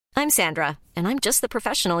I'm Sandra, and I'm just the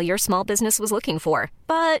professional your small business was looking for.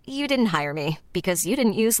 But you didn't hire me because you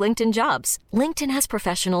didn't use LinkedIn Jobs. LinkedIn has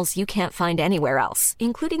professionals you can't find anywhere else,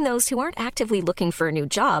 including those who aren't actively looking for a new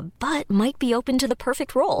job, but might be open to the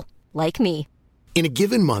perfect role, like me. In a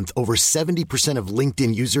given month, over 70% of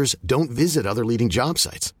LinkedIn users don't visit other leading job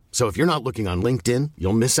sites. So if you're not looking on LinkedIn,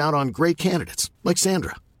 you'll miss out on great candidates like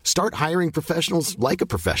Sandra. Start hiring professionals like a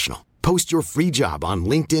professional. Post your free job on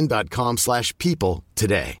linkedin.com/people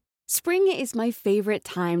today. Spring is my favorite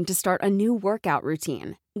time to start a new workout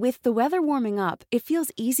routine. With the weather warming up, it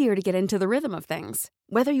feels easier to get into the rhythm of things.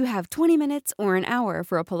 Whether you have 20 minutes or an hour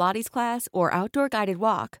for a Pilates class or outdoor guided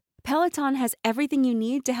walk, Peloton has everything you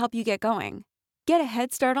need to help you get going. Get a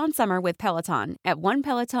head start on summer with Peloton at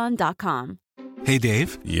onepeloton.com. Hey,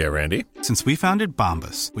 Dave. Yeah, Randy. Since we founded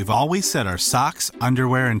Bombas, we've always said our socks,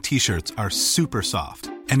 underwear, and T-shirts are super soft.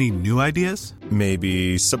 Any new ideas?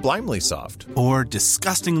 Maybe sublimely soft. Or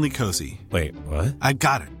disgustingly cozy. Wait, what? I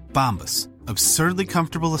got it. Bombas. Absurdly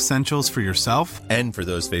comfortable essentials for yourself and for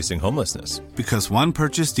those facing homelessness. Because one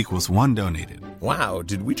purchased equals one donated. Wow,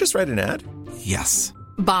 did we just write an ad? Yes.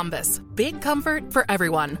 Bombas. Big comfort for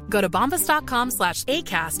everyone. Go to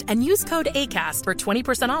bombas.com/ACAST and use code ACAST for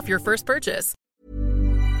 20% off your first purchase.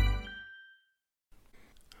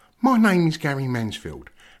 My name is Gary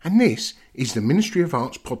Mansfield, and this is the Ministry of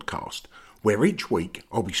Arts podcast, where each week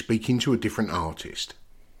I'll be speaking to a different artist.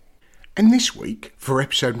 And this week, for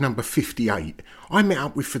episode number 58, I met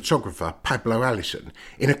up with photographer Pablo Allison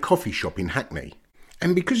in a coffee shop in Hackney.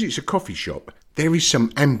 And because it's a coffee shop, there is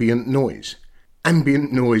some ambient noise.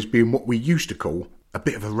 Ambient noise being what we used to call a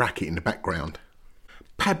bit of a racket in the background.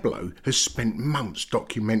 Pablo has spent months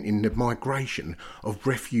documenting the migration of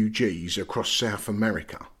refugees across South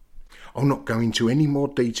America. I'll not go into any more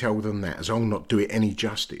detail than that, as I'll not do it any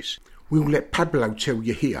justice. We'll let Pablo tell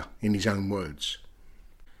you here in his own words.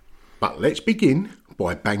 But let's begin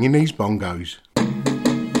by banging these bongos.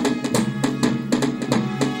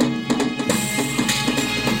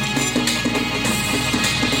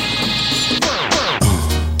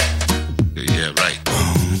 Yeah, right.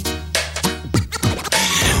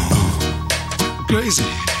 Crazy.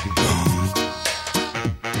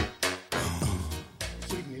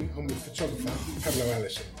 I'm with photographer Pablo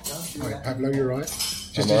Allison. Hi, Pablo, you're right.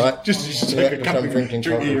 I'm alright. Just take a cup of drinking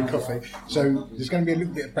coffee. So there's going to be a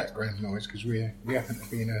little bit of background noise because we happen to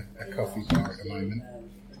be in a coffee bar at the moment.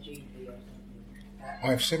 I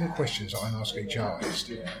have 7 questions that I ask each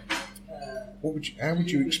artist. How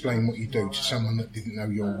would you explain what you do to someone that didn't know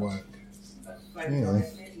your work?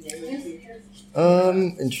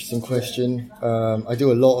 Interesting question. I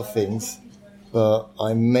do a lot of things, but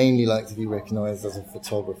I mainly like to be recognised as a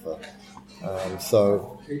photographer.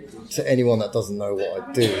 So to anyone that doesn't know what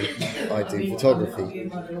I do photography.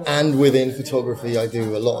 And within photography, I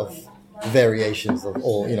do a lot of variations of,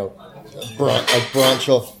 or, I branch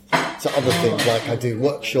off to other things. Like I do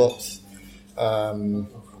workshops. Where'd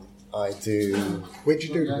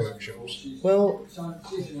you do the workshops? Well,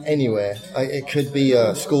 anywhere. It could be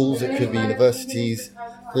schools, it could be universities.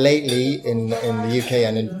 Lately, in the UK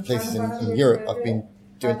and in places in Europe, I've been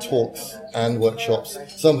doing talks and workshops.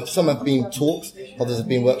 Some have been talks, others have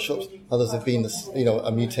been workshops, others have been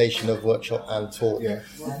a mutation of workshop and talk. Yeah.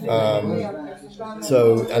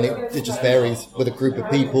 It just varies with a group of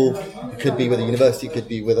people. It could be with a university, it could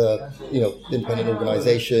be with a independent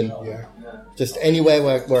organisation. Yeah. Just anywhere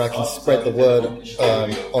where I can spread the word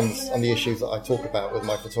on the issues that I talk about with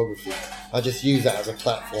my photography. I just use that as a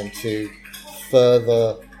platform to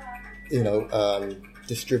further,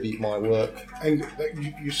 distribute my work. And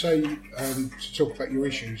you say to talk about your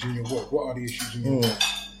issues in your work. What are the issues in your work?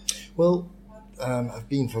 Well, I've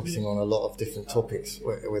been focusing on a lot of different topics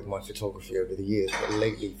with my photography over the years, but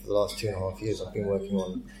lately, for the last 2.5 years, I've been working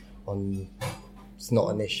on it's not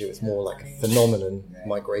an issue, it's more like a phenomenon,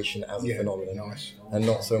 migration as a phenomenon, nice. And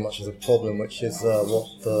not so much as a problem, which is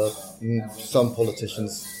what some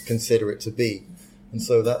politicians consider it to be. And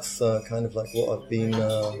so that's kind of like what I've been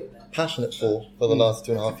passionate for the last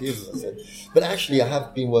 2.5 years, as I said. But actually, I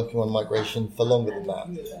have been working on migration for longer than that,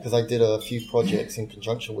 because I did a few projects in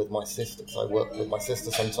conjunction with my sister, because I work with my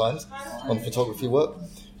sister sometimes on photography work.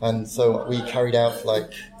 And so we carried out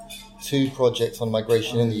 2 projects on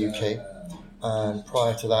migration in the UK. And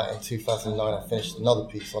prior to that, in 2009, I finished another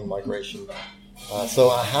piece on migration.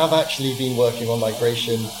 So I have actually been working on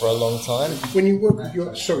migration for a long time. When you work with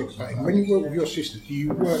your sister, do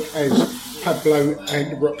you work as Pablo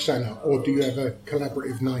and Roxana, or do you have a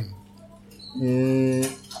collaborative name?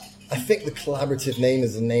 I think the collaborative name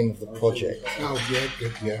is the name of the project. Oh, yeah,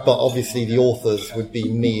 good, yeah. But obviously the authors would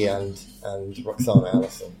be me and Roxana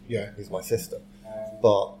Allison, yeah, who's my sister.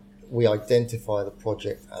 But we identify the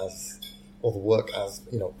project as, or the work as,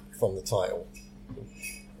 from the title.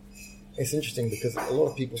 It's interesting because a lot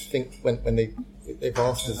of people think when they've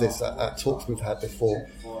asked us this at talks we've had before,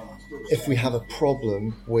 if we have a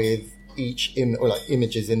problem with each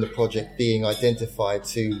images in the project being identified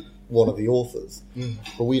to one of the authors,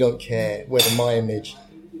 but we don't care whether my image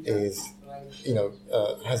is,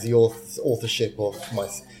 has the authorship of my.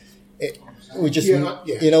 We just, you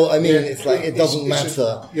know what I mean? It's like it doesn't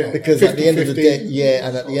matter because at the end of the day,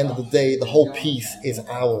 and at the end of the day, the whole piece is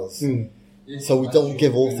ours. So we don't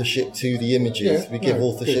give authorship to the images; we give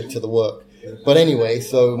authorship to the work. But anyway,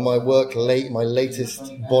 so my latest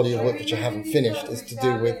body of work, which I haven't finished, is to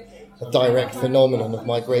do with a direct phenomenon of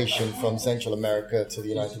migration from Central America to the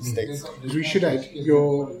United States. As we should add,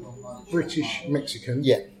 you're British Mexican.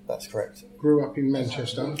 Yeah, that's correct. Grew up in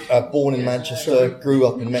Manchester. Born in Manchester, grew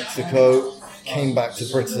up in Mexico, came back to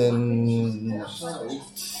Britain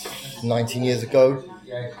 18 years ago,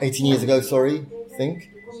 I think.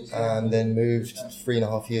 And then moved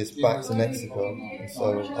 3.5 years back to Mexico. And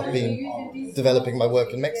so I've been developing my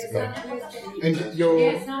work in Mexico. And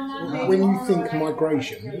when you think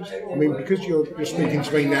migration, I mean, because you're speaking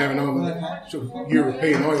to me now and I'm sort of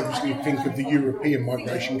European, I obviously think of the European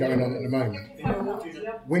migration going on at the moment.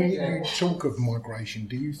 When you talk of migration,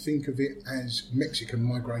 do you think of it as Mexican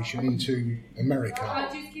migration into America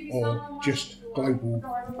or just global,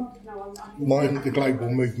 the global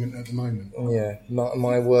movement at the moment? Yeah,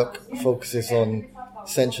 my work focuses on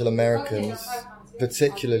Central Americans,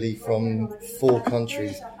 particularly from 4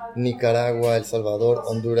 countries: Nicaragua, El Salvador,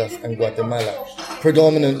 Honduras, and Guatemala.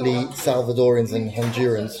 Predominantly Salvadorians and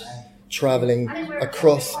Hondurans traveling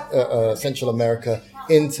across Central America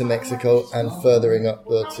into Mexico and furthering up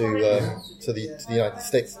to the United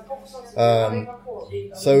States.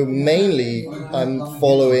 So mainly I'm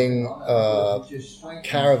following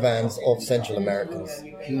caravans of Central Americans,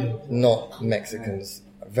 not Mexicans.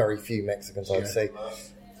 Very few Mexicans, I'd say.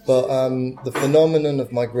 But the phenomenon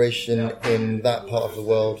of migration in that part of the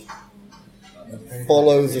world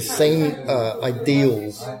follows the same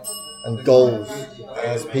ideals and goals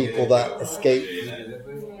as people that escape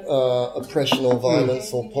oppression or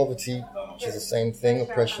violence or poverty, which is the same thing,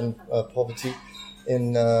 oppression, poverty,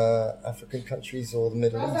 in African countries or the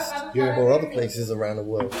Middle East or other places around the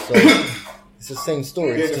world. So it's the same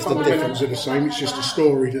story. It's just a different. Are the same. It's just a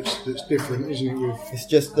story that's different, isn't it? It's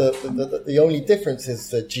just the only difference is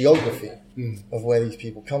the geography of where these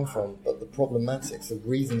people come from, but the problematics, the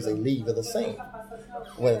reasons they leave are the same.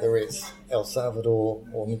 Whether it's El Salvador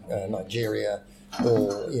or Nigeria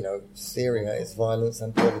or Syria, it's violence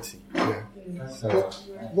and poverty. Yeah. So,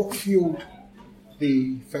 what fueled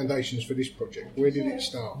the foundations for this project? Where did it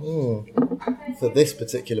start? For this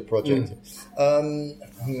particular project,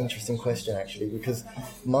 interesting question actually, because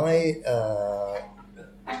my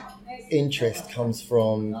interest comes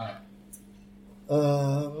from. I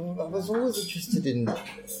was always interested in.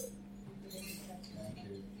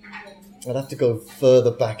 I'd have to go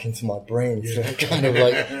further back into my brain to kind of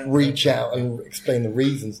like reach out and explain the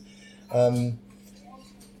reasons.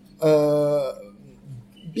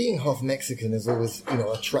 Being half Mexican has always,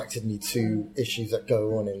 attracted me to issues that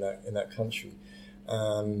go on in that country.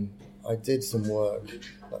 I did some work,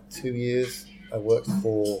 like 2 years. I worked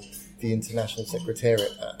for the International Secretariat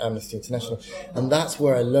at Amnesty International, and that's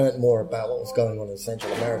where I learned more about what was going on in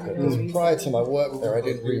Central America. Because prior to my work there, I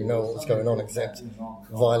didn't really know what was going on except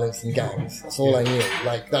violence and gangs. That's all I knew.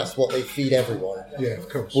 Like that's what they feed everyone. Yeah, of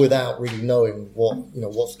course. Without really knowing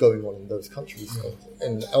what's going on in those countries. So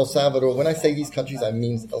in El Salvador, when I say these countries, I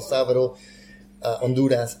mean El Salvador,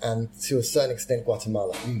 Honduras, and to a certain extent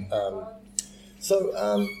Guatemala.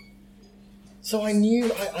 So I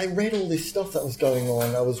knew, I read all this stuff that was going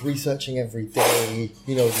on. I was researching every day,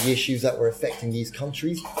 the issues that were affecting these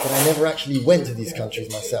countries, but I never actually went to these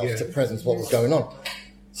countries myself to presence what was going on.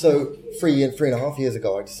 So 3.5 years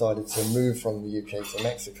ago, I decided to move from the UK to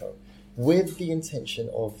Mexico with the intention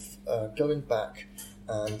of going back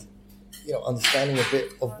and, understanding a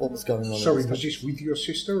bit of what was going on. Sorry, was this with your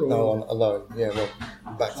sister? Or? No, I'm alone. Yeah, well,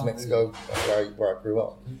 back to Mexico, where I grew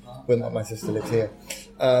up. When my sister lived here.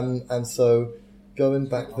 And so going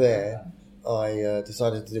back there, I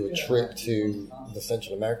decided to do a trip to the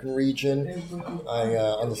Central American region. I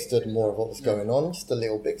understood more of what was going on, just a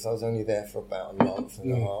little bit, because I was only there for about a month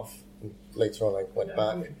and a half. And later on, I went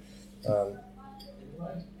back.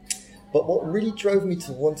 But what really drove me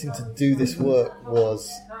to wanting to do this work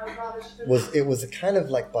was it was a kind of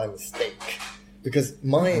like by mistake, because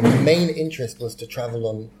my main interest was to travel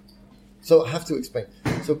on. So I have to explain.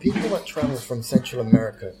 So people that travel from Central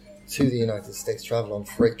America to the United States travel on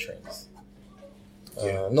freight trains.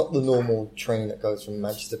 Not the normal train that goes from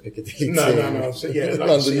Manchester Piccadilly to No. So, like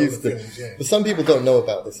London Euston. Films, But some people don't know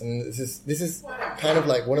about this, and this is kind of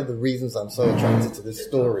like one of the reasons I'm so attracted to this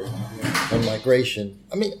story on migration.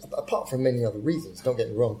 I mean, apart from many other reasons, don't get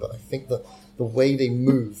me wrong, but I think the way they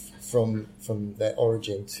move from their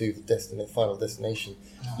origin to the final destination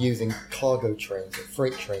using cargo trains,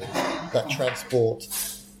 freight trains that transport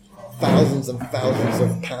thousands and thousands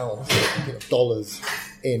of pounds, dollars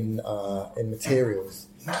in materials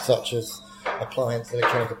such as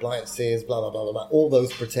electronic appliances, blah, blah, blah, blah, blah, all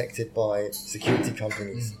those protected by security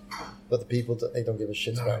companies. But the people, they don't give a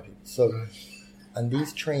shit about people. So, and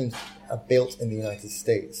these trains are built in the United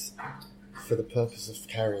States for the purpose of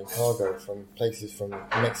carrying cargo from places from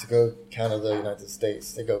Mexico, Canada, United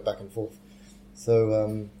States. They go back and forth.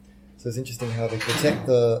 So it's interesting how they protect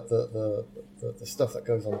the stuff that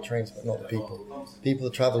goes on the trains, but not the people. People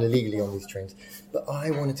that travel illegally on these trains. But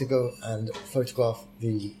I wanted to go and photograph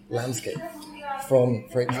the landscape from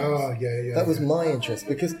freight trains. That was my interest,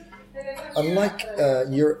 because unlike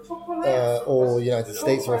Europe or the United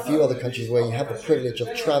States or a few other countries where you have the privilege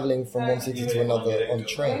of traveling from one city to another on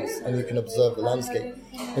trains and you can observe the landscape,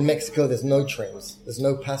 in Mexico there's no trains, there's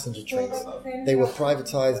no passenger trains. They were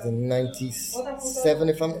privatized in 1997,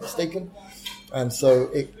 if I'm not mistaken, and so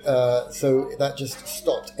that just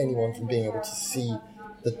stopped anyone from being able to see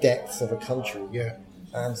the depths of a country.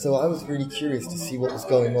 And so I was really curious to see what was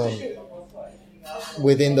going on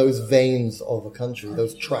within those veins of a country,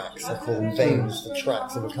 those tracks, I call them veins, the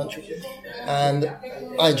tracks of a country. And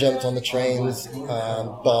I jumped on the trains,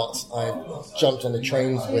 but I jumped on the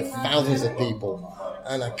trains with thousands of people,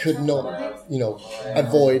 and I could not,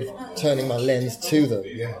 avoid turning my lens to them.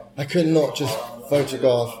 I could not just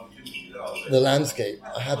photograph the landscape.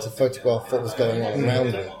 I had to photograph what was going on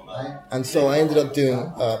around me. And so I ended up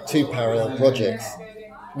doing 2 parallel projects,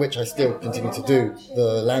 which I still continue to do.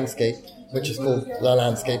 The landscape, which is called The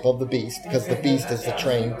Landscape of the Beast, because the Beast is the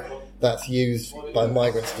train that's used by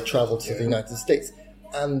migrants to travel to the United States,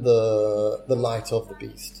 and the Light of the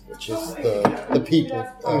Beast, which is the people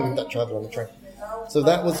that travel on the train. So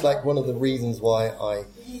that was like one of the reasons why I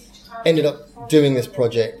ended up doing this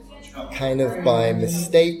project, kind of by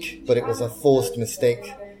mistake, but it was a forced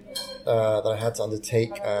mistake that I had to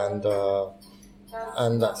undertake, and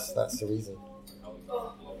that's the reason.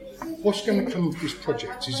 What's going to come of this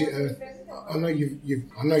project? Is it I know you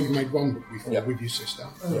made one book before with your sister.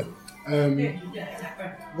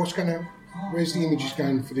 Where's the images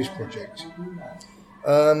going for this project?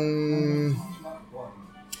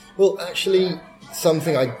 Well, actually,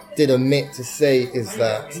 something I did omit to say is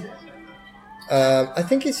that I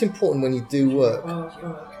think it's important when you do work,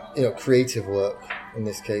 creative work in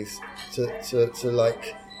this case, to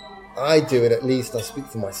like, I do it at least, I speak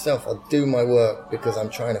for myself, I do my work because I'm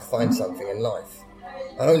trying to find something in life.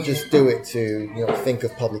 I don't just do it to, think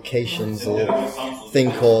of publications or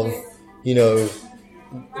think of, the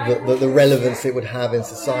relevance it would have in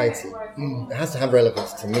society. It has to have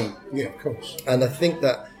relevance to me. Yeah, of course. And I think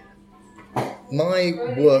that my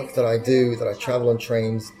work that I do, that I travel on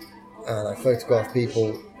trains and I photograph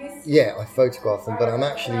people, I photograph them, but I'm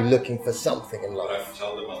actually looking for something in life.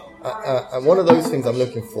 And one of those things I'm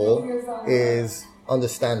looking for is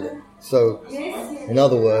understanding. So, in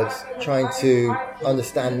other words, trying to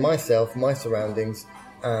understand myself, my surroundings,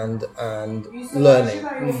 and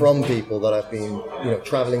learning from people that I've been,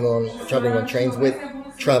 traveling on trains with,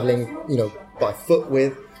 traveling, by foot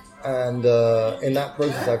with, and in that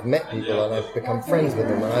process I've met people and I've become friends with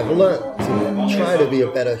them, and I've learned to try to be a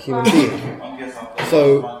better human being.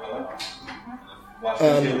 So,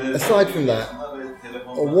 aside from that,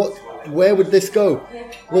 where would this go?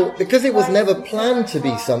 Well, because it was never planned to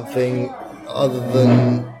be something other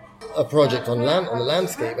than a project on the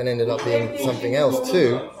landscape, and ended up being something else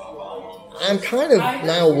too, I'm kind of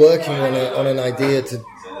now working on an idea to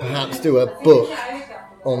perhaps do a book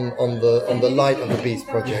on the Light of the Beast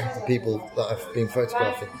project, the people that I've been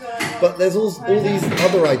photographing. But there's all these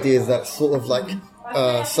other ideas that sort of like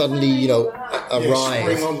suddenly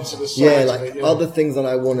arise. Other things that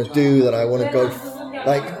I want to do, that I want to go.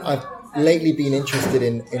 Like, I've lately been interested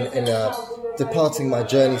in departing my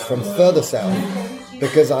journeys from further south,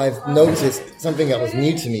 because I've noticed something that was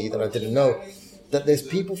new to me that I didn't know, that there's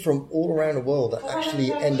people from all around the world that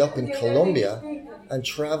actually end up in Colombia and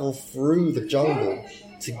travel through the jungle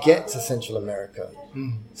to get to Central America.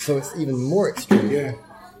 So it's even more extreme.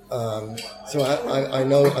 So I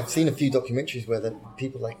know, I've seen a few documentaries where the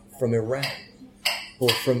people like from Iran or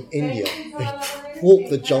from India, they walk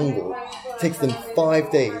the jungle. It takes them 5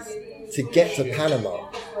 days to get to Panama.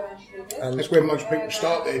 And that's where most people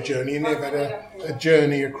start their journey, and they've had a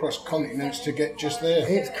journey across continents to get just there.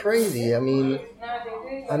 It's crazy. I mean,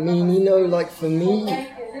 like for me,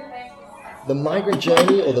 the migrant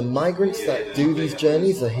journey or the migrants that do these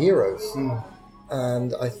journeys are heroes.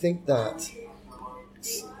 And I think that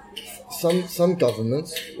some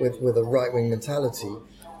governments with a right-wing mentality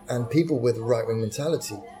and people with a right-wing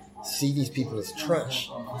mentality see these people as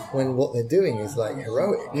trash when what they're doing is like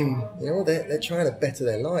heroic. You know, they're trying to better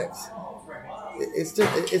their lives. It's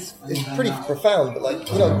pretty profound, but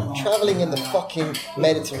like, you know, traveling in the fucking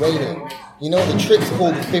Mediterranean, you know, the trip's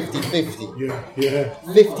called 50-50. Yeah.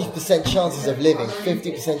 50% chances of living,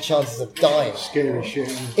 50% chances of dying. Scary shit.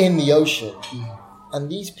 In the ocean. And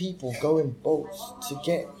these people go in boats to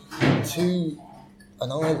get to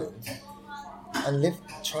an island and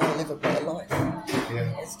try to live a better life.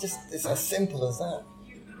 Yeah. It's as simple as that.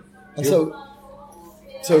 And so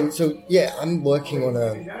yeah, I'm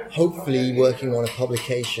hopefully working on a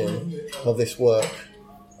publication of this work,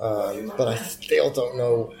 but I still don't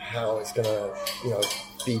know how it's gonna, you know,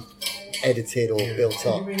 be edited or built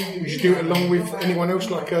up. Would you do it along with anyone else,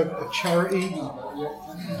 like a charity?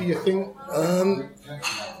 Do you think? I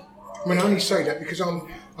mean, I only say that because I'm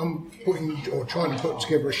putting or trying to put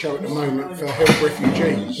together a show at the moment for Help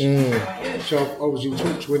Refugees. So I was in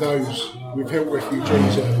talks with Help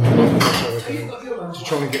Refugees a month or so ago to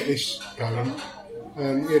try and get this going.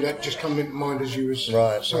 Yeah, that just came into mind as you was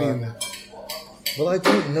saying that. Well, I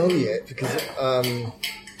don't know yet because,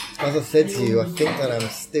 as I said to you, I think that I'm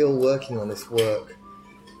still working on this work,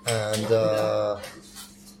 and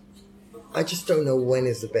I just don't know when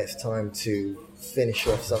is the best time to finish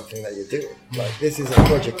off something that you're doing. Like, this is a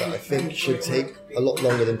project that I think should take a lot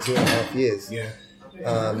longer than 2.5 years. Yeah.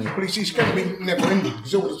 But it's going to be never-ending,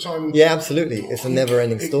 because all the time... Yeah, absolutely. It's a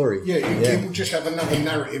never-ending story. It will just have another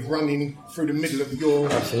narrative running through the middle of your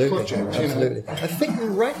project. Absolutely. I think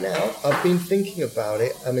right now, I've been thinking about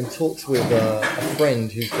it. I'm in talks with a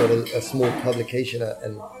friend who's got a small publication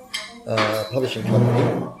and publishing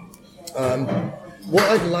company. What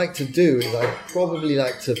I'd like to do is I'd probably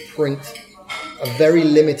like to print a very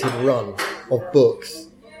limited run of books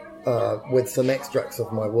with some extracts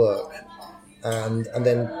of my work, and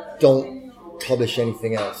then don't publish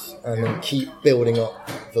anything else, and then keep building up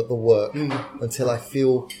the work until I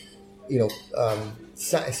feel, you know,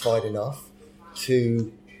 satisfied enough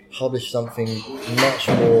to publish something much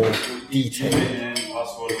more detailed.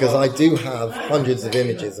 Because I do have hundreds of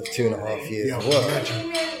images of 2.5 years of work,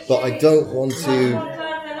 but I don't want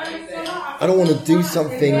to do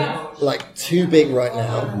something like too big right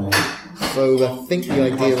now. So I think the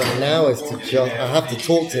idea right now is I have to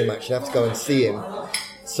talk to him actually, I have to go and see him.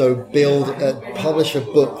 So publish a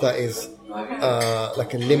book that is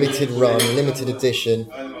like a limited run, limited edition,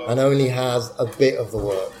 and only has a bit of the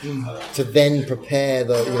work, to then prepare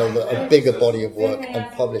a bigger body of work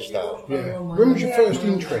and publish that. Yeah. When was your first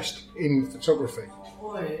interest in photography?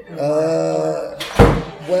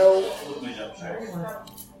 Well,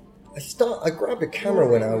 I grabbed a camera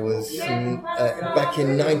when I was back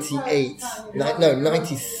in 97.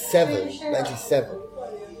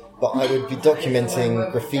 But I would be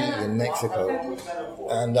documenting graffiti in Mexico,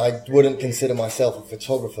 and I wouldn't consider myself a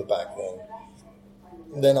photographer back then.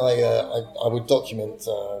 Then I would document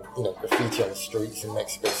graffiti on the streets in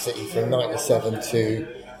Mexico City from 97 to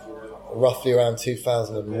roughly around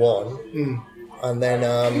 2001. And then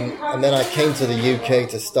I came to the UK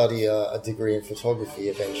to study a degree in photography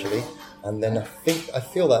eventually. And then I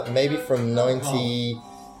feel that maybe from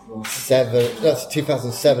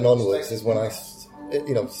 2007 onwards is when I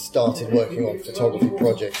started working on photography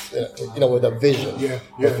projects, with a vision of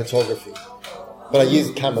photography. But I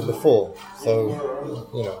used a camera before, so,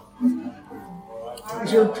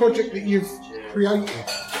 Is there a project that you've created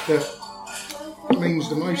that means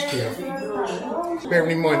the most to you?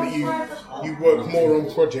 Bearing in mind that you work more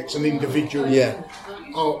on projects and individual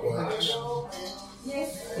artworks.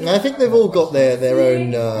 And I think they've all got their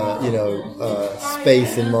own,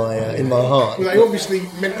 space in my heart. Well, they obviously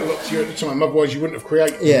meant a lot to you at the time. Otherwise, you wouldn't have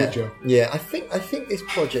created them, would you? Yeah. I think this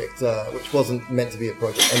project, which wasn't meant to be a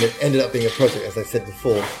project, ended up being a project, as I said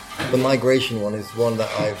before. The migration one is one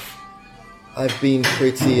that I've been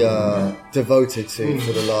pretty devoted to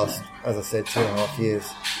for the last, as I said, 2.5 years.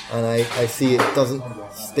 And I see it doesn't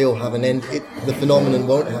still have an end. The phenomenon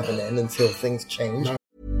won't have an end until things change.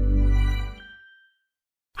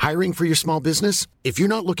 Hiring for your small business? If you're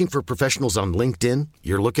not looking for professionals on LinkedIn,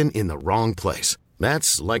 you're looking in the wrong place.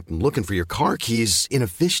 That's like looking for your car keys in a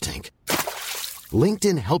fish tank.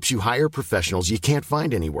 LinkedIn helps you hire professionals you can't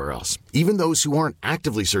find anywhere else, even those who aren't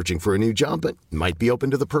actively searching for a new job but might be open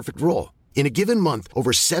to the perfect role. In a given month,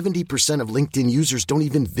 over 70% of LinkedIn users don't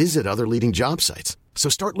even visit other leading job sites. So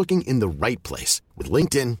start looking in the right place. With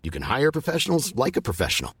LinkedIn, you can hire professionals like a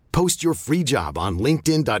professional. Post your free job on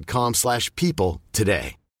linkedin.com/people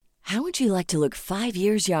today. How would you like to look 5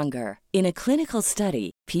 years younger? In a clinical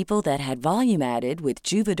study, people that had volume added with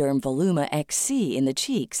Juvederm Voluma XC in the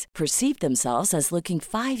cheeks perceived themselves as looking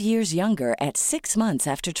 5 years younger at 6 months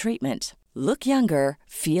after treatment. Look younger,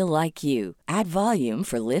 feel like you. Add volume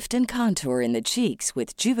for lift and contour in the cheeks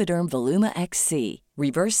with Juvederm Voluma XC.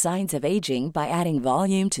 Reverse signs of aging by adding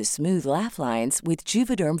volume to smooth laugh lines with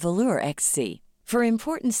Juvederm Volure XC. For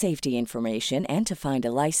important safety information and to find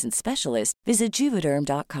a licensed specialist, visit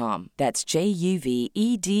Juvederm.com. That's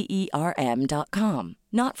JUVEDERM.com.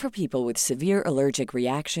 Not for people with severe allergic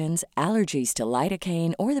reactions, allergies to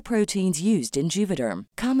lidocaine, or the proteins used in Juvederm.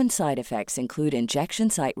 Common side effects include injection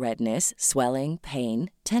site redness, swelling,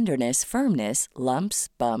 pain, tenderness, firmness, lumps,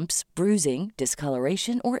 bumps, bruising,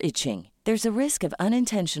 discoloration, or itching. There's a risk of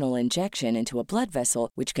unintentional injection into a blood vessel,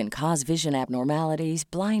 which can cause vision abnormalities,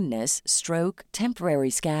 blindness, stroke,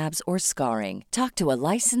 temporary scabs, or scarring. Talk to a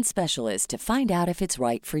licensed specialist to find out if it's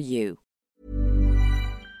right for you.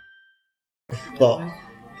 But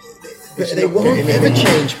they won't ever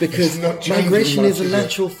change because migration is a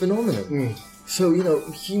natural phenomenon. So,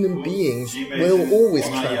 human beings will always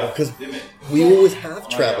travel because we always have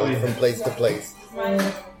traveled from place to place.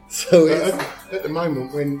 So at the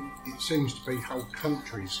moment, when it seems to be whole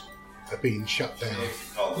countries are being shut down,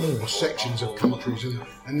 or sections of countries,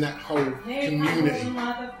 and that whole community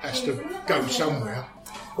has to go somewhere.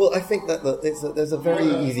 Well, I think that there's a very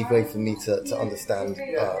easy way for me to understand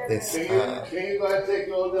this.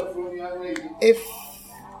 If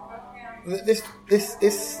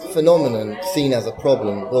this phenomenon seen as a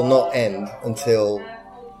problem will not end until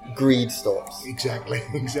greed stops. Exactly.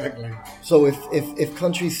 So if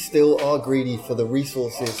countries still are greedy for the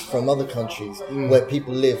resources from other countries where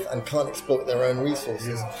people live and can't exploit their own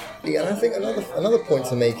resources, and I think another point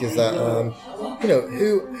to make is that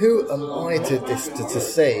who am I to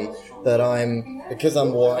say that because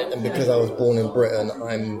I'm white and because I was born in Britain,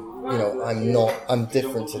 I'm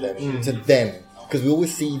different to them. Because we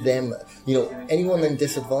always see them, anyone in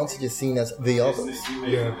disadvantage is seen as the others.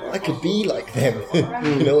 Yeah. I could be like them.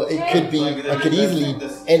 I could easily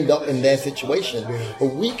end up in their situation. Or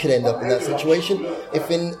we could end up in that situation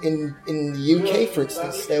if in the UK, for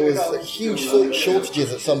instance, there was huge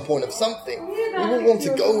shortages at some point of something. We would want to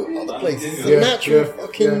go other places. It's a natural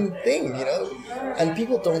fucking thing, And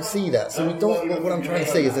people don't see that. So what I'm trying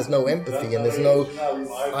to say is there's no empathy and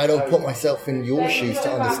I don't put myself in your shoes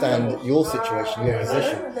to understand your situation, your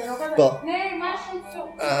position. But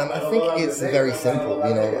I think it's very simple,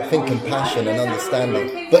 I think compassion and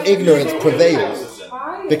understanding. But ignorance prevails.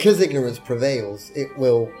 Because ignorance prevails, it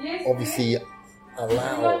will obviously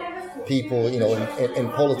allow people, in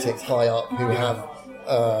politics high up who have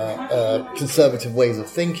conservative ways of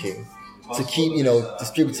thinking to keep,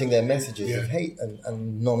 distributing their messages of hate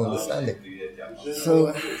and non-understanding.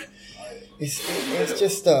 So it's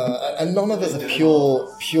just, and none of it's a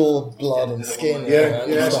pure blood and skin.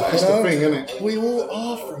 That's the thing, isn't it? We all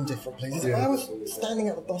are from different places. I was standing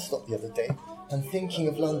at the bus stop the other day and thinking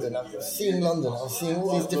of London. I was seeing London. I was seeing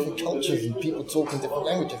all these different cultures and people talking different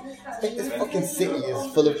languages. I think this fucking city is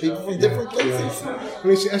full of people from different places.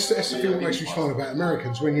 Well, that's the thing that makes me fun about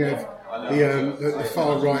Americans, when you have the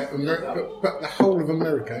far right, but the whole of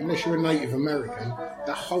America, unless you're a Native American,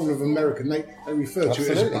 the whole of America, they refer to it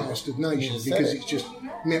as a bastard nation because it's just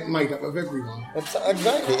made up of everyone.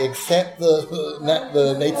 Exactly, except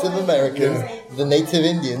the Native Americans, the Native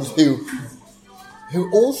Indians who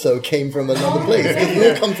also came from another place. Because we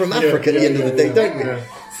all come from Africa at the end of the day, don't we?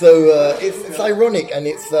 So it's ironic and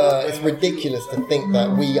it's ridiculous to think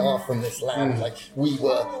that we are from this land, like we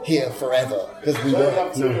were here forever, because we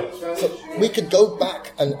weren't. So we could go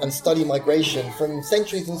back and study migration from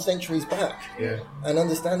centuries and centuries back and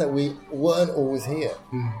understand that we weren't always here.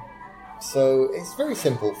 So it's very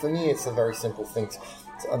simple. For me, it's a very simple thing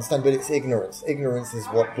to understand, but it's ignorance. Ignorance is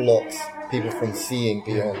what blocks people from seeing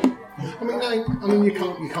beyond. I mean, you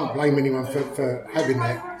can't blame anyone for having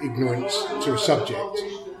that ignorance to a subject.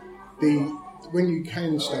 When you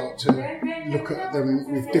can start to look at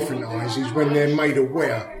them with different eyes is when they're made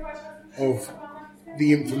aware of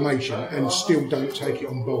the information and still don't take it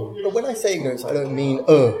on board. But when I say ignorance, I don't mean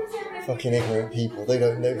fucking ignorant people. They've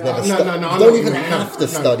never studied. No. You don't even have to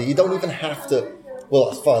study. You don't even have to. Well,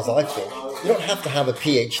 as far as I think, you don't have to have a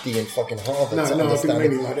PhD in fucking Harvard to understand. I didn't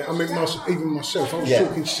mean it like that. I mean, even myself, I was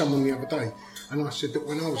talking to someone the other day, and I said that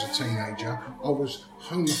when I was a teenager, I was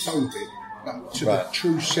homophobic but to the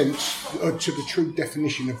true sense, to the true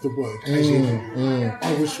definition of the word. As in,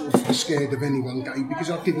 I was sort of scared of anyone gay because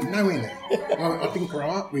I didn't know any. I didn't grow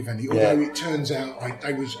up with any, although it turns out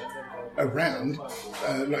I was around.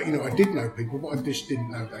 I did know people, but I just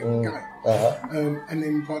didn't know they were gay. And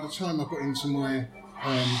then by the time I got into my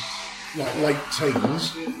late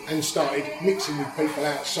teens and started mixing with people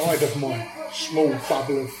outside of my small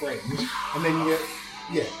bubble of friends, and then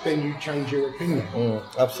then you change your opinion.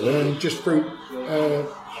 Absolutely. Just through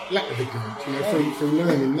lack of ignorance, through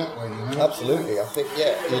learning that way. Absolutely. I think,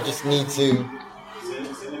 you just need to,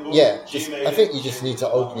 I think you just need to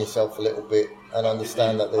open yourself a little bit and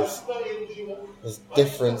understand that there's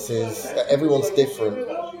differences, that everyone's different.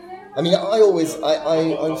 I mean, I was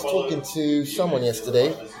talking to someone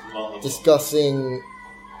yesterday discussing,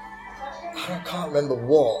 I can't remember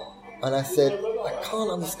what, and I said, I can't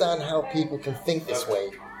understand how people can think this way.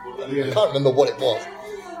 I can't remember what it was.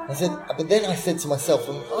 I said, but then I said to myself,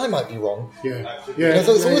 I might be wrong. So it's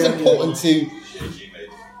always important to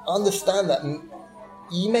understand that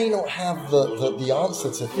you may not have the answer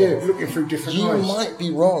to things. Looking through different eyes. You might be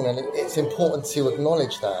wrong, and it's important to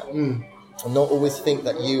acknowledge that. And not always think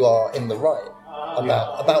that you are in the right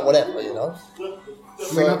about whatever,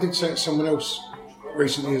 I mean, I did say to someone else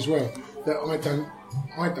recently as well that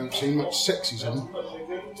I don't see much sexism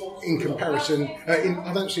in comparison.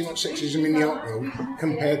 I don't see much sexism in the art world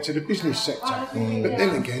compared to the business sector. But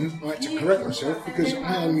then again, I had to correct myself because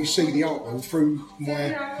I only see the art world through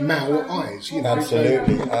my male eyes.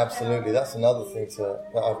 Absolutely. That's another thing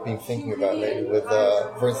that I've been thinking about lately with,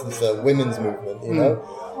 for instance, the women's movement.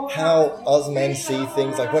 How us men see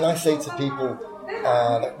things. Like when I say to people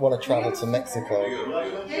that want to travel to Mexico,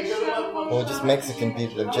 or just Mexican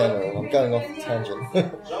people in general, I'm going off the tangent,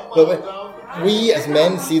 but we as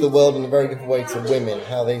men see the world in a very different way to women,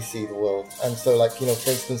 how they see the world. And so, like, for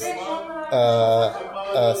instance,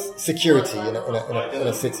 security in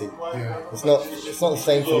a city. It's not the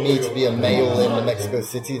same for me to be a male in the Mexico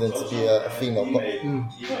City than to be a female. But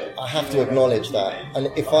I have to acknowledge that.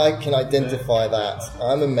 And if I can identify that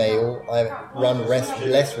I'm a male, I run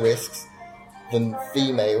less risks than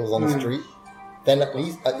females on the street, then at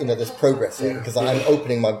least there's progress here, because I'm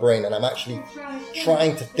opening my brain and I'm actually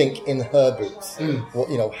trying to think in her boots,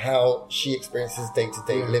 how she experiences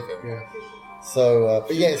day-to-day living. So,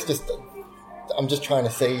 but it's just, I'm just trying to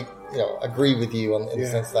say, agree with you in the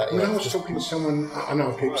sense that. When I was talking to someone, I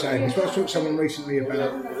know I keep saying this, but I was talking to someone recently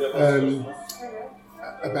about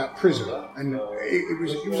prison, and it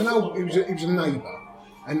was a neighbour,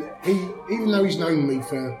 and even though he's known me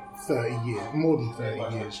for 30 years, more than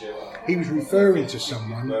 30 years, he was referring to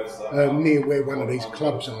someone near where one of these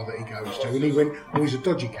clubs are that he goes to, and he went, he's a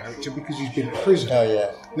dodgy character because he's been to prison.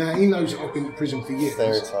 Now, he knows that I've been to prison for years.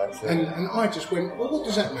 Stereotypes, and I just went, well, what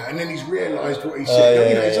does that matter? And then he's realised what he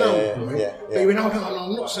said. It's an old boy. But he went,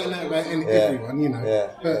 I'm not saying that about everyone,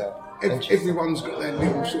 but everyone's got that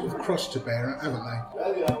little sort of cross to bear, haven't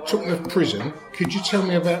they? Talking of prison, could you tell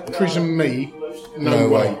me about Prison Me No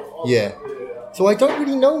Way? Yeah. So I don't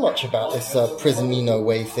really know much about this Prison Me No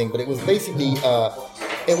Way thing, but it was basically a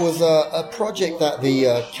project that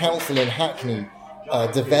the council in Hackney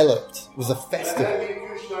developed. It was a festival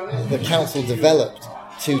the council developed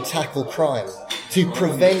to tackle crime, to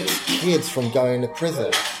prevent kids from going to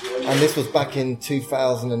prison. And this was back in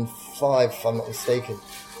 2005, if I'm not mistaken.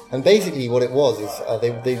 And basically what it was is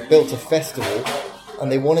they built a festival, and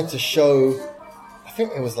they wanted to show, I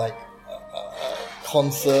think it was like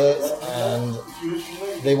concerts, and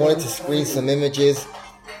they wanted to screen some images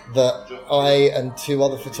that I and two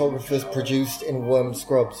other photographers produced in Wormwood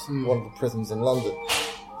Scrubs, one of the prisons in London,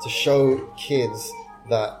 to show kids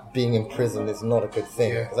that being in prison is not a good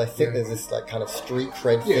thing. Because I think there's this like kind of street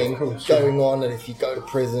cred thing going on, and if you go to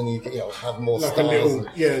prison, you have more like stars. A little,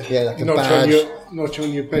 like a badge. Notch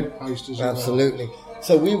on your bedpost as well. Absolutely.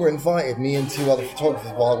 So we were invited, me and two other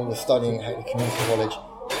photographers, while we were studying at Hackney Community College,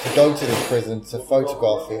 to go to this prison to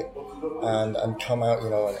photograph it and come out,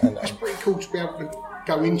 and it's pretty cool to be able to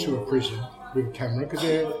go into a prison with a camera, because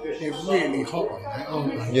they're really hot on that,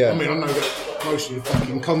 aren't they? I mean, I know that most of the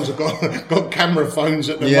fucking cons have got camera phones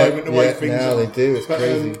at the moment the way things are. They do. It's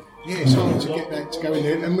crazy. It's hard to get that to go in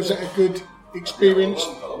there. And was that a good experience?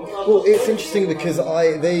 Well, it's interesting because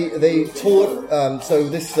they toured. So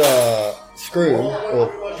this screw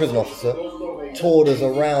or prison officer toured us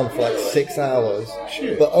around for like 6 hours,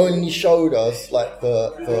 but only showed us like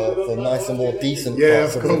the nicer, more decent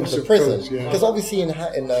parts of the prison. Because obviously in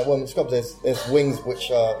Wormwood Scrubs there's wings which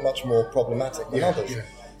are much more problematic than others.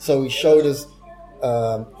 So he showed us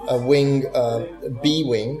a wing, B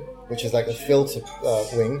wing, which is like a filter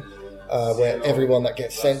wing, where everyone that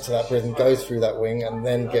gets sent to that prison goes through that wing and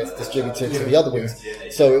then gets distributed to the other wings.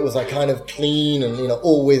 So it was like kind of clean and,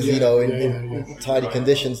 always, in tidy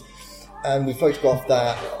conditions. And we photographed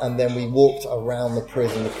that, and then we walked around the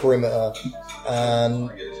prison, the perimeter,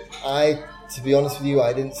 and to be honest with you,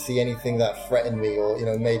 I didn't see anything that threatened me or,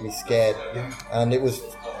 made me scared. And it was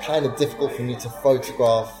kind of difficult for me to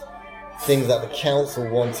photograph things that the council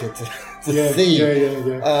wanted to see.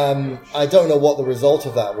 I don't know what the result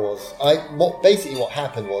of that was. What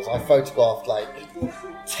happened was I photographed like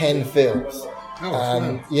 10 films.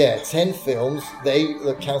 10 films.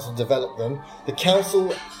 The council developed them. The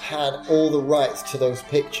council had all the rights to those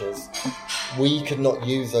pictures. We could not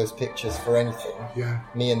use those pictures for anything.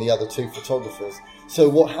 Me and the other 2 photographers. So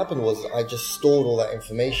what happened was I just stored all that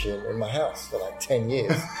information in my house for like 10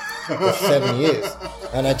 years or 7 years,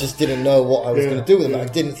 and I just didn't know what I was going to do with them. I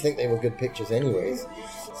didn't think they were good pictures anyways.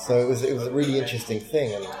 So it was a really interesting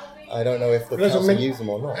thing, and I don't know if the council used them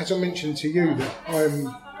or not. As I mentioned to you, that I'm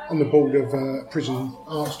on the board of a prison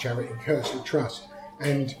arts charity, Kersley Trust,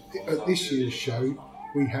 and at this year's show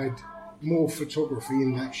we had more photography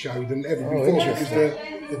in that show than ever before, because the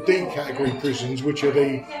D category prisons, which are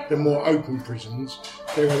the more open prisons,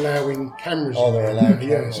 they're allowing cameras. They're allowing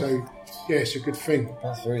cameras. So it's a good thing.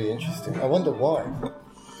 That's really interesting. I wonder why.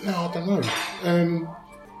 No, I don't know.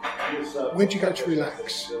 Where do you go to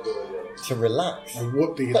relax? To relax? And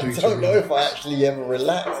what do you do to relax? I don't know if I actually ever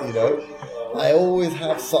relax, I always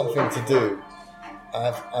have something to do.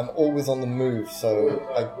 I'm always on the move, so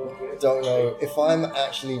I don't know. If I'm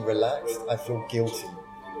actually relaxed, I feel guilty.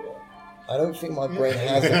 I don't think my brain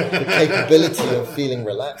has the capability of feeling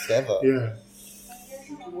relaxed ever. I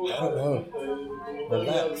don't know.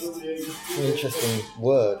 Relaxed. It's an interesting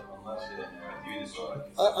word.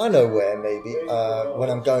 I know where, maybe. When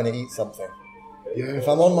I'm going to eat something. If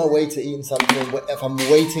I'm on my way to eating something, if I'm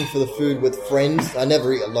waiting for the food with friends, I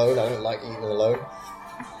never eat alone. I don't like eating alone.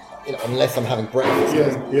 Unless I'm having breakfast.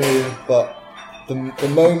 But the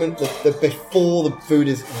moment before the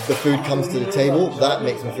food comes to the table, that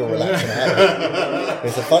makes me feel relaxed and happy.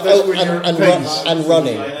 It's a fun. And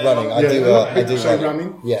running. I do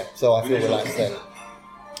running. Yeah, so I feel relaxed then.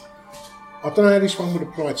 I don't know how this one would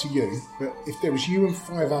apply to you, but if there was you and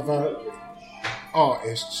 5 other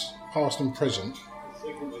artists, past and present,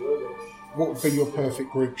 what would be your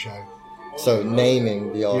perfect group show? So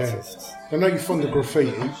naming the artists. I know you're fond of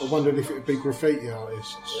graffiti. I wondered if it would be graffiti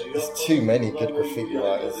artists. There's too many good graffiti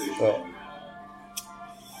artists, but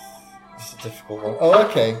it's a difficult one. Oh,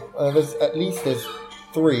 okay. There's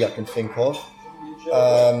 3 I can think of.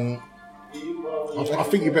 I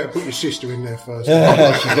think you better put your sister in there first.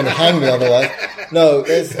 She's going to hang me otherwise. No,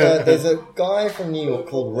 there's a guy from New York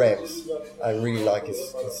called Revs. I really like his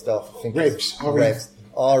stuff. I think Revs. Revs.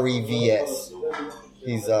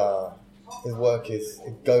 His work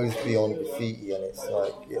goes beyond graffiti, and it's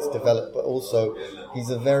developed, but also he's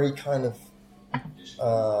a very kind of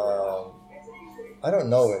I don't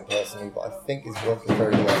know him personally, but I think his work is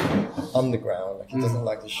very underground. Like, he doesn't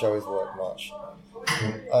like to show his work much.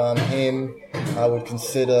 Him, I would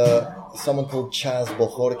consider someone called Chaz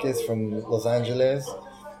Bojorquez from Los Angeles.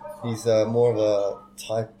 He's more of a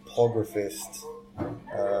typographist,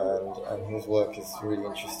 and his work is really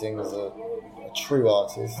interesting. He's a true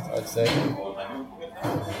artist, I'd say.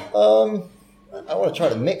 I want to try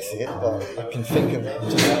to mix it, but I can think of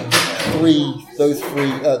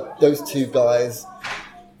those 2 guys.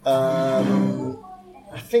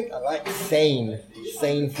 I think I like Sane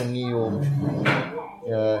from New York.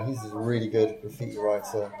 He's a really good graffiti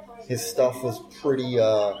writer. His stuff was pretty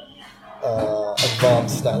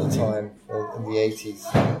advanced at the time in the 80s.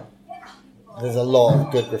 There's a lot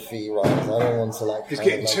of good graffiti writers. I don't want to There's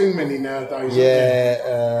getting too many nowadays.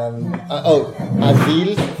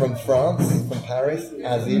 Azil from France, from Paris.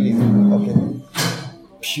 Azil is fucking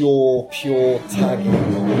pure tagging.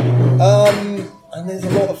 And there's a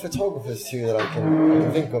lot of photographers too that I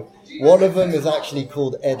can think of. One of them is actually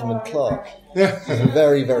called Edmund Clark. He's a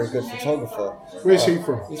very, very good photographer. Where's he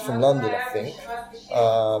from? He's from London, I think.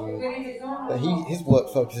 But his work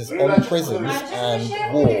focuses on prisons and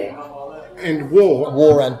war. And war?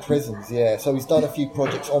 War and prisons, yeah. So he's done a few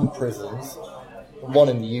projects on prisons, one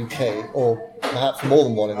in the UK, or perhaps more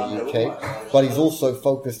than one in the UK. But he's also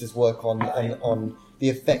focused his work on the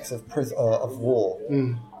effects of war.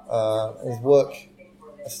 His work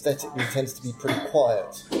aesthetically tends to be pretty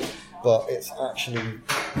quiet, but it's actually,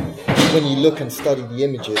 when you look and study the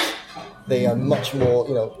images, they are much more,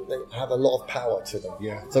 they have a lot of power to them.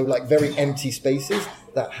 Yeah. So like very empty spaces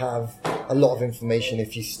that have a lot of information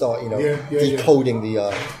if you start, decoding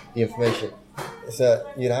the information.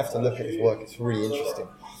 You'd have to look at his work. It's really interesting.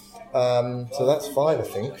 So that's 5, I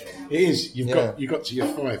think. It is. You got to your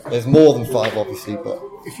 5. There's more than 5, obviously, but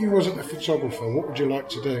if you wasn't a photographer, what would you like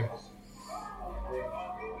to do?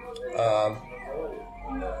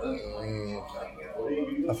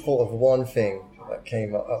 I thought of one thing that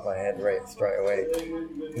came up my head straight away.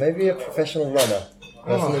 Maybe a professional runner.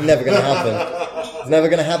 That's never going to happen. It's never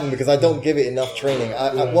going to happen because I don't give it enough training.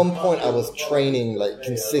 At one point, I was training like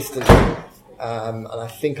consistently, and I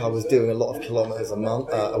think I was doing a lot of kilometers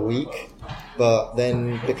a week. But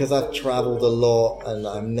then, because I've traveled a lot and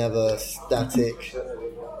I'm never static,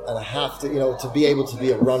 and I have to, to be able to be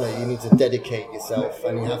a runner, you need to dedicate yourself,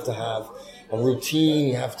 and you have to have a routine.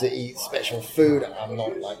 You have to eat special food. I'm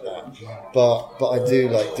not like that, but I do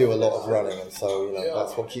do a lot of running, and so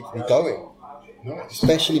that's what keeps me going. Nice.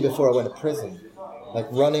 Especially before I went to prison.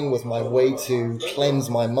 Like, running was my way to cleanse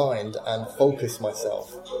my mind and focus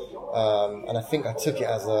myself. And I think I took it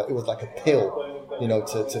it was like a pill,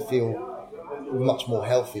 to feel much more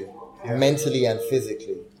healthy, mentally and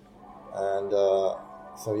physically. And I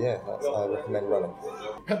recommend running.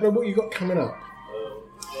 Pablo, what you got coming up?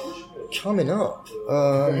 Coming up?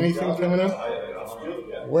 Anything coming up?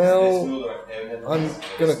 Well, I'm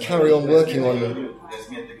going to carry on working on the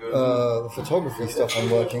photography stuff I'm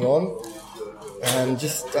working on, and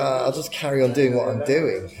I'll just carry on doing what I'm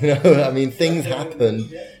doing. I mean, things happen,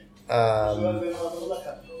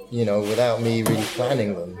 without me really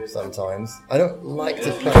planning them sometimes. I don't like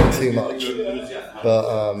to plan too much,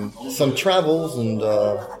 but some travels and,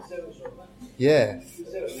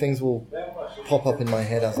 things will pop up in my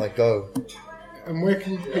head as I go. And where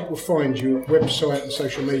can people find your website and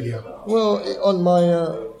social media? Well, on my,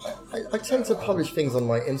 I tend to publish things on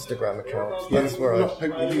my Instagram account. That's where a lot of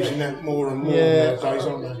people are using that more and more nowadays,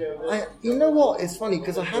 aren't they? You know what? It's funny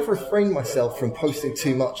because I have refrained myself from posting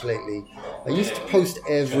too much lately. I used to post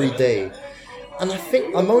every day. And I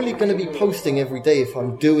think I'm only going to be posting every day if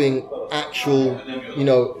I'm doing actual,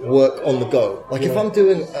 work on the go. Like if I'm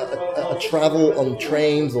doing a travel on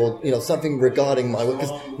trains or, something regarding my work.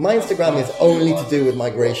 Because my Instagram is only to do with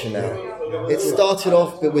migration now. It started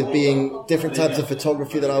off with being different types of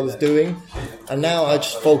photography that I was doing. And now I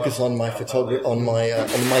just focus on my photography, on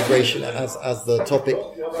migration as the topic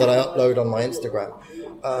that I upload on my Instagram.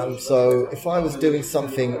 So if I was doing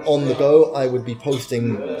something on the go, I would be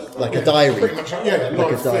posting like a diary,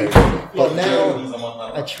 But now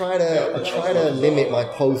I try to limit my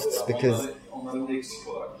posts because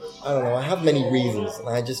I don't know. I have many reasons, and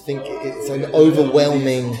I just think it's an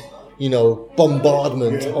overwhelming,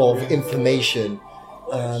 bombardment of information.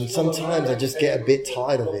 And sometimes I just get a bit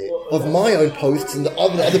tired of it, of my own posts and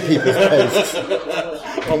other people's posts.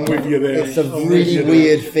 I'm with you there. It's a really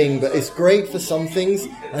weird thing, but it's great for some things,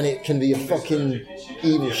 and it can be a fucking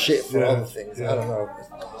evil shit for other things. I don't know.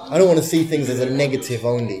 I don't want to see things as a negative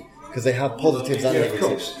only, because they have positives and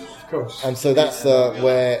negatives. Of course. And so that's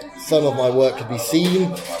where some of my work could be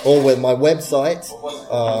seen, or with my website.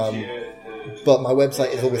 But my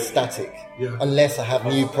website is always static, unless I have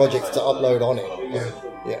new projects to upload on it.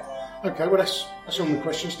 Yeah. Okay, well that's all my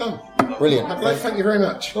questions done. Brilliant. Thank you very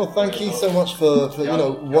much. Well, thank you so much for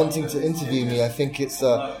wanting to interview me. I think it's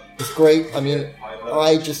great. I mean,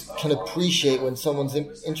 I just can appreciate when someone's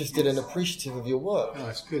interested and appreciative of your work. Oh,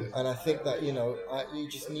 that's good. And I think that you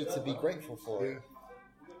just need to be grateful for it.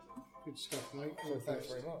 Good stuff, mate. So thanks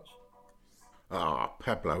very much.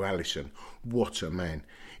 Pablo Allison, what a man.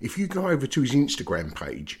 If you go over to his Instagram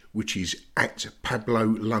page, which is at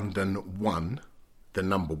PabloLondon1, the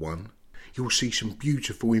number 1, you'll see some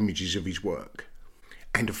beautiful images of his work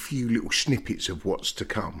and a few little snippets of what's to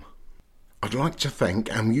come. I'd like to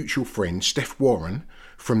thank our mutual friend Steph Warren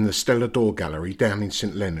from the Stella D'Or Gallery down in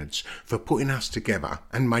St Leonard's for putting us together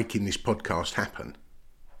and making this podcast happen.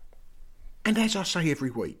 And as I say every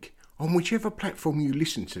week, on whichever platform you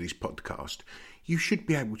listen to this podcast, you should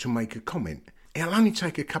be able to make a comment. It'll only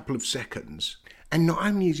take a couple of seconds, and not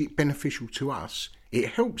only is it beneficial to us,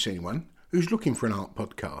 it helps anyone who's looking for an art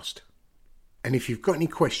podcast. And if you've got any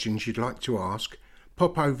questions you'd like to ask,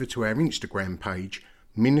 pop over to our Instagram page,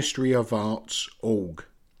 ministryofarts.org,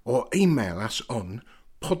 or email us on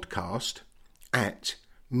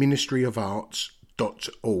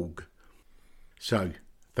podcast@ministryofarts.org. So,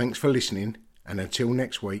 thanks for listening, and until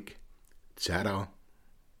next week, ta-da.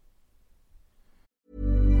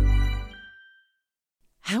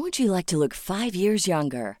 How would you like to look 5 years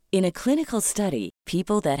younger? In a clinical study,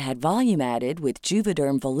 people that had volume added with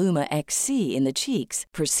Juvederm Voluma XC in the cheeks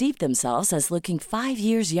perceived themselves as looking 5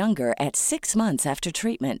 years younger at 6 months after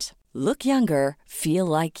treatment. Look younger, feel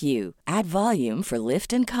like you. Add volume for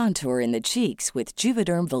lift and contour in the cheeks with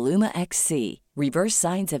Juvederm Voluma XC. Reverse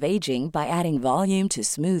signs of aging by adding volume to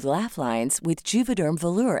smooth laugh lines with Juvederm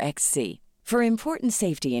Volure XC. For important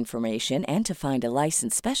safety information and to find a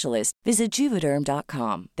licensed specialist, visit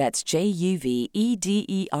Juvederm.com. That's JUVEDERM.com.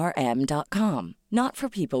 Not for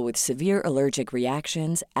people with severe allergic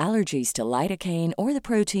reactions, allergies to lidocaine, or the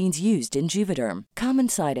proteins used in Juvederm. Common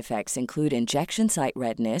side effects include injection site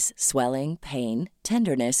redness, swelling, pain,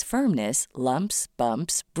 tenderness, firmness, lumps,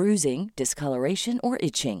 bumps, bruising, discoloration, or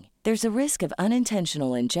itching. There's a risk of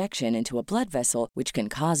unintentional injection into a blood vessel, which can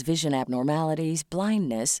cause vision abnormalities,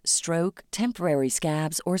 blindness, stroke, temporary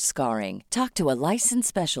scabs, or scarring. Talk to a licensed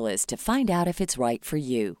specialist to find out if it's right for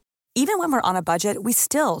you. Even when we're on a budget, we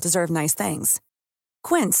still deserve nice things.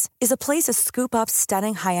 Quince is a place to scoop up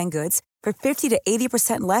stunning high-end goods for 50 to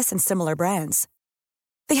 80% less than similar brands.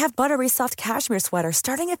 They have buttery soft cashmere sweaters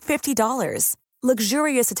starting at $50,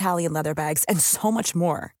 luxurious Italian leather bags, and so much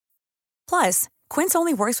more. Plus, Quince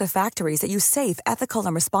only works with factories that use safe, ethical,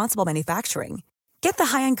 and responsible manufacturing. Get the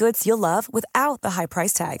high-end goods you'll love without the high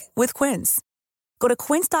price tag with Quince. Go to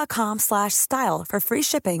quince.com/style for free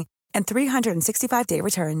shipping and 365-day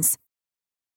returns.